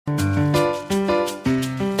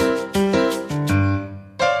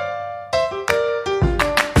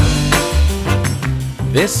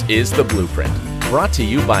This is The Blueprint, brought to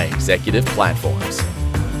you by Executive Platforms.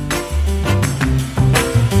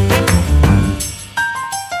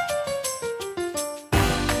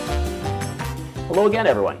 Hello again,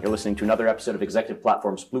 everyone. You're listening to another episode of Executive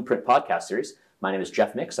Platforms Blueprint podcast series. My name is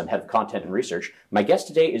Jeff Mix. I'm head of content and research. My guest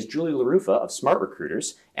today is Julie LaRuffa of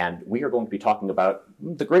SmartRecruiters, and we are going to be talking about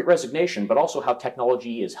the Great Resignation, but also how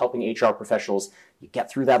technology is helping HR professionals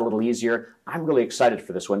get through that a little easier. I'm really excited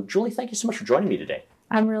for this one. Julie, thank you so much for joining me today.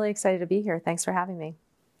 I'm really excited to be here. Thanks for having me.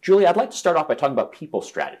 Julie, I'd like to start off by talking about people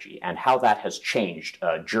strategy and how that has changed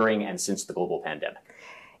during and since the global pandemic.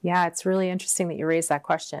 Yeah, it's really interesting that you raised that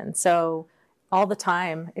question. So all the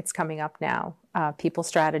time it's coming up now. People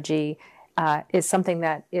strategy is something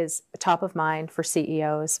that is top of mind for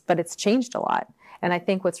CEOs, but it's changed a lot. And I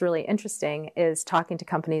think what's really interesting is talking to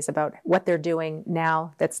companies about what they're doing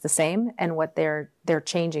now that's the same and what they're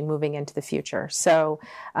changing moving into the future. So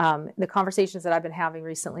the conversations that I've been having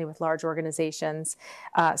recently with large organizations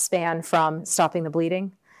span from stopping the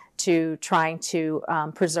bleeding to trying to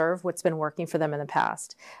preserve what's been working for them in the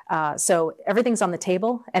past. So everything's on the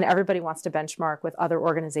table, and everybody wants to benchmark with other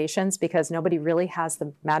organizations because nobody really has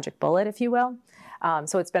the magic bullet, if you will.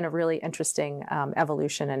 So it's been a really interesting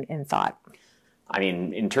evolution in thought. I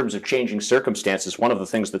mean, in terms of changing circumstances, one of the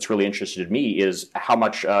things that's really interested me is how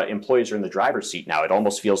much employees are in the driver's seat now. It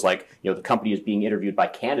almost feels like, the company is being interviewed by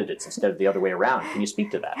candidates instead of the other way around. Can you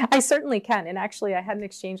speak to that? I certainly can. And actually, I had an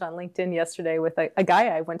exchange on LinkedIn yesterday with a guy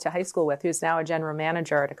I went to high school with who's now a general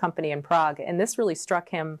manager at a company in Prague. And this really struck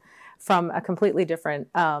him from a completely different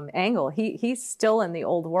angle. He's still in the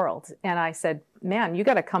old world. And I said, man, you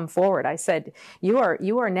got to come forward. I said, you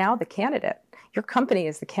are now the candidate. Your company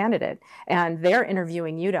is the candidate, and they're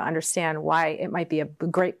interviewing you to understand why it might be a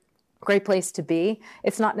great place to be.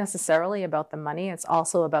 It's not necessarily about the money. It's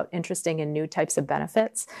also about interesting and new types of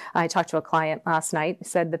benefits. I talked to a client last night who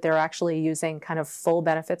said that they're actually using kind of full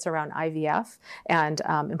benefits around IVF and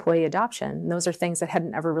employee adoption. And those are things that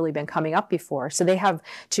hadn't ever really been coming up before. So they have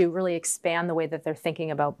to really expand the way that they're thinking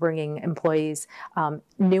about bringing employees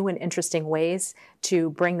new and interesting ways to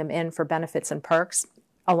bring them in for benefits and perks,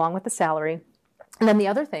 along with the salary. And then the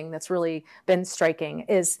other thing that's really been striking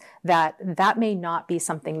is that may not be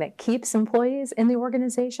something that keeps employees in the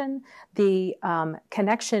organization. The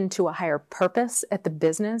connection to a higher purpose at the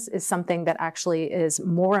business is something that actually is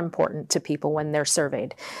more important to people when they're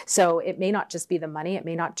surveyed. So it may not just be the money. It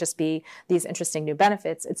may not just be these interesting new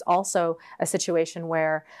benefits. It's also a situation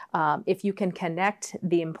where if you can connect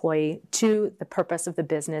the employee to the purpose of the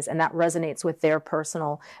business and that resonates with their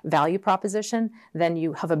personal value proposition, then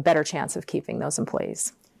you have a better chance of keeping those employees.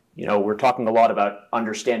 We're talking a lot about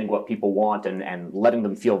understanding what people want and letting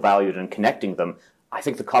them feel valued and connecting them. I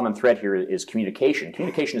think the common thread here is communication.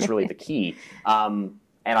 Communication is really the key. And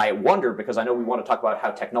I wonder, because I know we want to talk about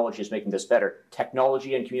how technology is making this better,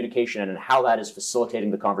 technology and communication and how that is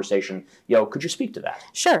facilitating the conversation. Could you speak to that?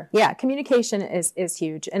 Sure. Yeah. Communication is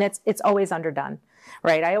huge, and it's always underdone.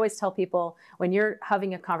 Right. I always tell people when you're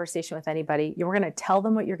having a conversation with anybody, you're going to tell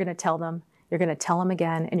them what you're going to tell them. You're going to tell them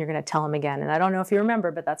again, and you're going to tell them again. And I don't know if you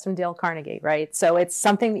remember, but that's from Dale Carnegie, right? So it's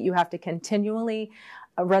something that you have to continually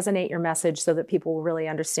resonate your message so that people will really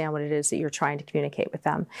understand what it is that you're trying to communicate with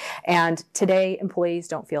them. And today, employees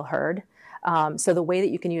don't feel heard. So the way that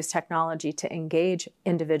you can use technology to engage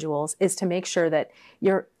individuals is to make sure that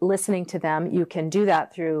you're listening to them. You can do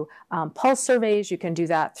that through pulse surveys. You can do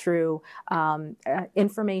that through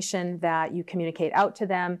information that you communicate out to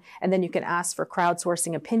them. And then you can ask for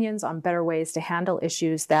crowdsourcing opinions on better ways to handle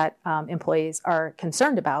issues that employees are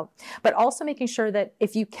concerned about. But also making sure that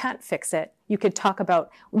if you can't fix it, you could talk about,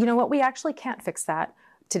 we actually can't fix that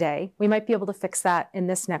today. We might be able to fix that in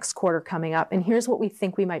this next quarter coming up. And here's what we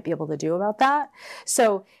think we might be able to do about that.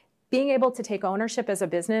 So being able to take ownership as a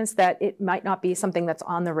business that it might not be something that's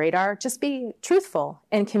on the radar, just be truthful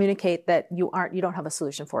and communicate that you don't have a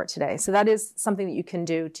solution for it today. So that is something that you can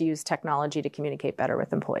do to use technology to communicate better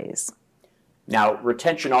with employees. Now,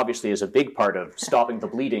 retention obviously is a big part of stopping the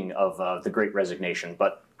bleeding of the Great Resignation,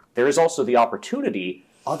 but there is also the opportunity.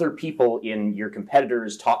 Other people in your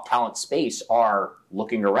competitors' top talent space are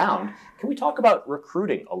looking around. Can we talk about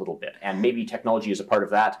recruiting a little bit? And maybe technology is a part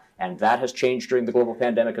of that, and that has changed during the global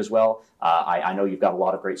pandemic as well. I know you've got a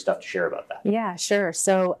lot of great stuff to share about that. Yeah, sure.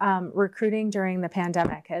 So recruiting during the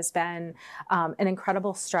pandemic has been an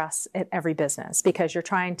incredible stress at every business because you're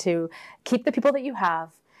trying to keep the people that you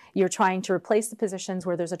have. You're trying to replace the positions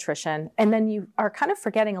where there's attrition. And then you are kind of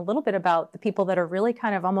forgetting a little bit about the people that are really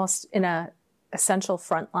kind of almost in a essential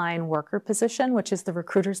frontline worker position, which is the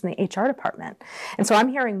recruiters in the HR department. And so I'm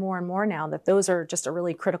hearing more and more now that those are just a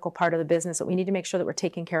really critical part of the business, that we need to make sure that we're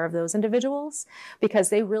taking care of those individuals because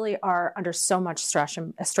they really are under so much stress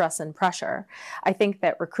and pressure. I think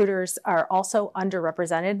that recruiters are also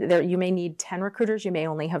underrepresented. You may need 10 recruiters, you may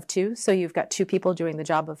only have 2, so you've got 2 people doing the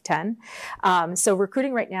job of 10. So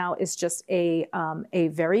recruiting right now is just a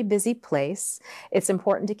very busy place. It's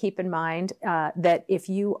important to keep in mind that if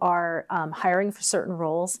you are hiring for certain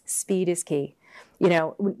roles, speed is key.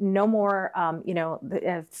 No more,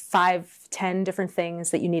 5, 10 different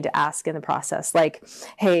things that you need to ask in the process. Like,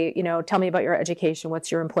 hey, tell me about your education.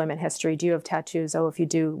 What's your employment history? Do you have tattoos? Oh, if you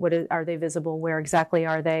do, are they visible? Where exactly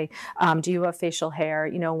are they? Do you have facial hair?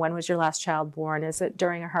 When was your last child born? Is it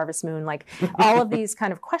during a harvest moon? Like all of these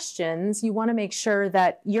kind of questions, you want to make sure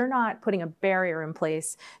that you're not putting a barrier in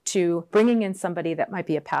place to bringing in somebody that might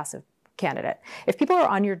be a passive candidate. If people are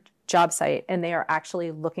on your job site and they are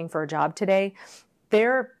actually looking for a job today,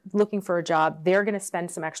 they're looking for a job, they're going to spend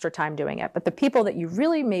some extra time doing it. But the people that you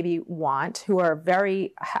really maybe want, who are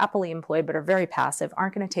very happily employed but are very passive,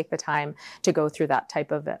 aren't going to take the time to go through that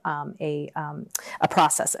type of a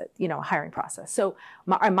process, a hiring process. So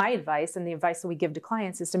my advice and the advice that we give to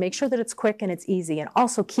clients is to make sure that it's quick and it's easy, and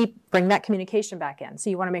also bring that communication back in. So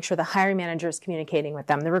you want to make sure the hiring manager is communicating with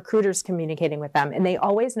them, the recruiter's communicating with them, and they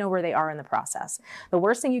always know where they are in the process. The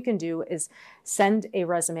worst thing you can do is send a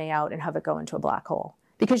resume out and have it go into a black hole.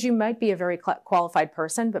 Because you might be a very qualified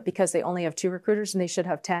person, but because they only have 2 recruiters and they should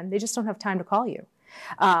have 10, they just don't have time to call you.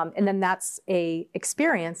 And then that's a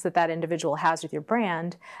experience that individual has with your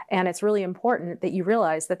brand. And it's really important that you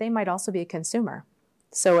realize that they might also be a consumer.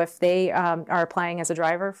 So if they are applying as a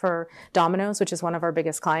driver for Domino's, which is one of our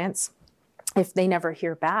biggest clients, if they never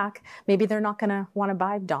hear back, maybe they're not going to want to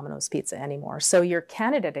buy Domino's pizza anymore. So your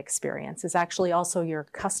candidate experience is actually also your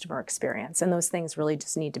customer experience. And those things really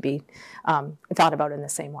just need to be thought about in the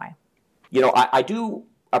same way. I do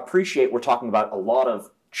appreciate we're talking about a lot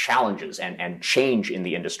of challenges and change in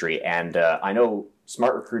the industry. And I know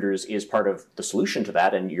SmartRecruiters is part of the solution to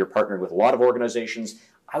that, and you're partnered with a lot of organizations.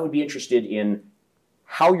 I would be interested in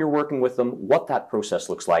how you're working with them, what that process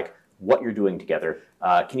looks like, what you're doing together.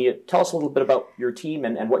 Can you tell us a little bit about your team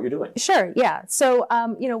and what you're doing? Sure, yeah. So,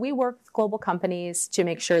 we work with global companies to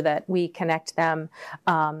make sure that we connect them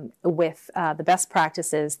with the best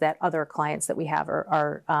practices that other clients that we have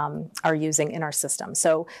are using in our system.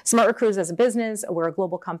 So SmartRecruiters as a business, we're a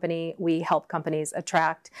global company. We help companies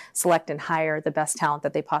attract, select, and hire the best talent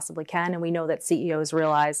that they possibly can. And we know that CEOs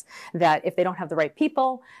realize that if they don't have the right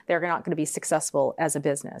people, they're not going to be successful as a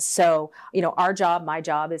business. So, my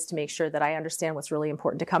job is to make sure that I understand what's really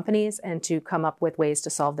important to companies and to come up with ways to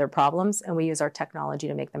solve their problems. And we use our technology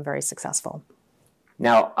to make them very successful.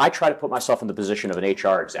 Now, I try to put myself in the position of an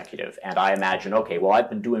HR executive, and I imagine, okay, well, I've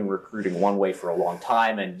been doing recruiting one way for a long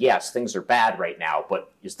time, and yes, things are bad right now,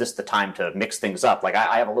 but is this the time to mix things up? Like,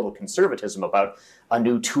 I have a little conservatism about a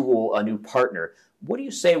new tool, a new partner. What do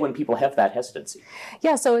you say when people have that hesitancy?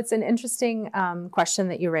 Yeah, so it's an interesting question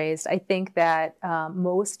that you raised. I think that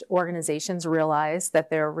most organizations realize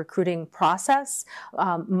that their recruiting process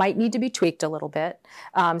might need to be tweaked a little bit.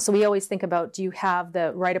 So we always think about, do you have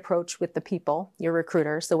the right approach with the people, your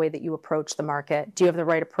recruiters, the way that you approach the market? Do you have the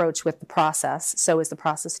right approach with the process? So is the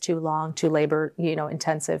process too long, too labor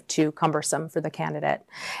intensive, too cumbersome for the candidate?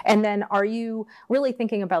 And then are you really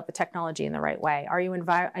thinking about the technology in the right way? Are you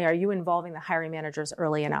involving the hiring manager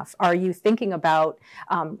early enough? Are you thinking about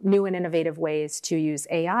new and innovative ways to use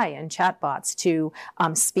AI and chatbots to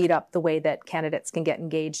speed up the way that candidates can get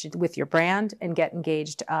engaged with your brand and get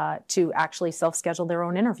engaged to actually self-schedule their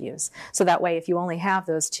own interviews? So that way, if you only have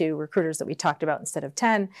those 2 recruiters that we talked about instead of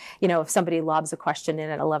 10, if somebody lobs a question in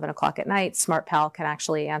at 11 o'clock at night, SmartPal can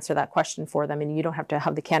actually answer that question for them, and you don't have to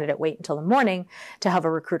have the candidate wait until the morning to have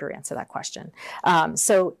a recruiter answer that question.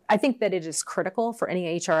 So I think that it is critical for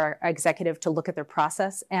any HR executive to look at their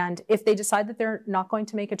process. And if they decide that they're not going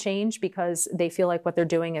to make a change because they feel like what they're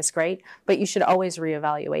doing is great, but you should always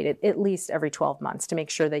reevaluate it at least every 12 months to make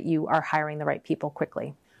sure that you are hiring the right people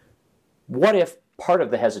quickly. What if part of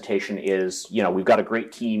the hesitation is, we've got a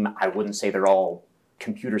great team. I wouldn't say they're all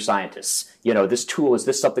computer scientists. This tool, is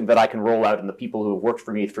this something that I can roll out, and the people who have worked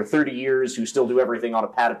for me for 30 years who still do everything on a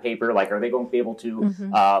pad of paper, are they going to be able to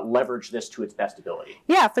leverage this to its best ability?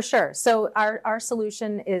 Yeah, for sure. So our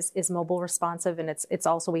solution is mobile responsive, and it's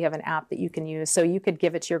also, we have an app that you can use. So you could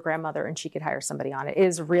give it to your grandmother and she could hire somebody on it. It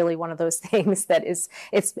is really one of those things that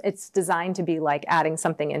it's designed to be like adding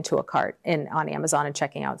something into a cart on Amazon and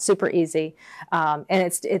checking out. Super easy. And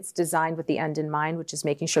it's designed with the end in mind, which is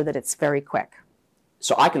making sure that it's very quick.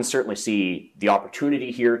 So I can certainly see the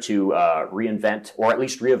opportunity here to reinvent or at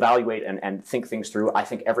least reevaluate and think things through. I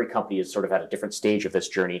think every company is sort of at a different stage of this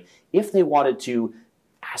journey. If they wanted to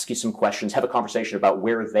ask you some questions, have a conversation about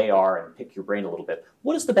where they are and pick your brain a little bit,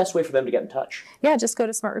 what is the best way for them to get in touch? Yeah, just go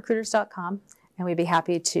to smartrecruiters.com and we'd be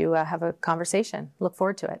happy to have a conversation. Look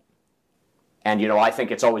forward to it. And, I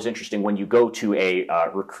think it's always interesting when you go to a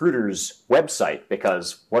recruiter's website,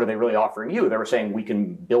 because what are they really offering you? They were saying, we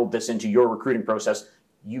can build this into your recruiting process.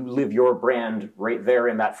 You live your brand right there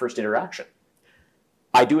in that first interaction.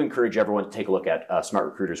 I do encourage everyone to take a look at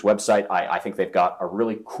SmartRecruiters' website. I think they've got a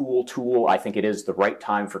really cool tool. I think it is the right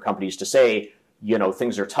time for companies to say,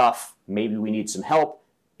 things are tough. Maybe we need some help.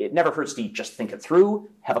 It never hurts to just think it through,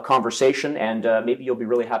 have a conversation, and maybe you'll be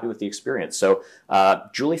really happy with the experience. So,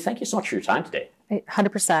 Julie, thank you so much for your time today.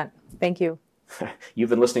 100%. Thank you. You've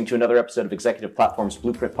been listening to another episode of Executive Platform's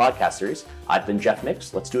Blueprint Podcast Series. I've been Jeff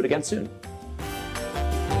Mix. Let's do it again soon.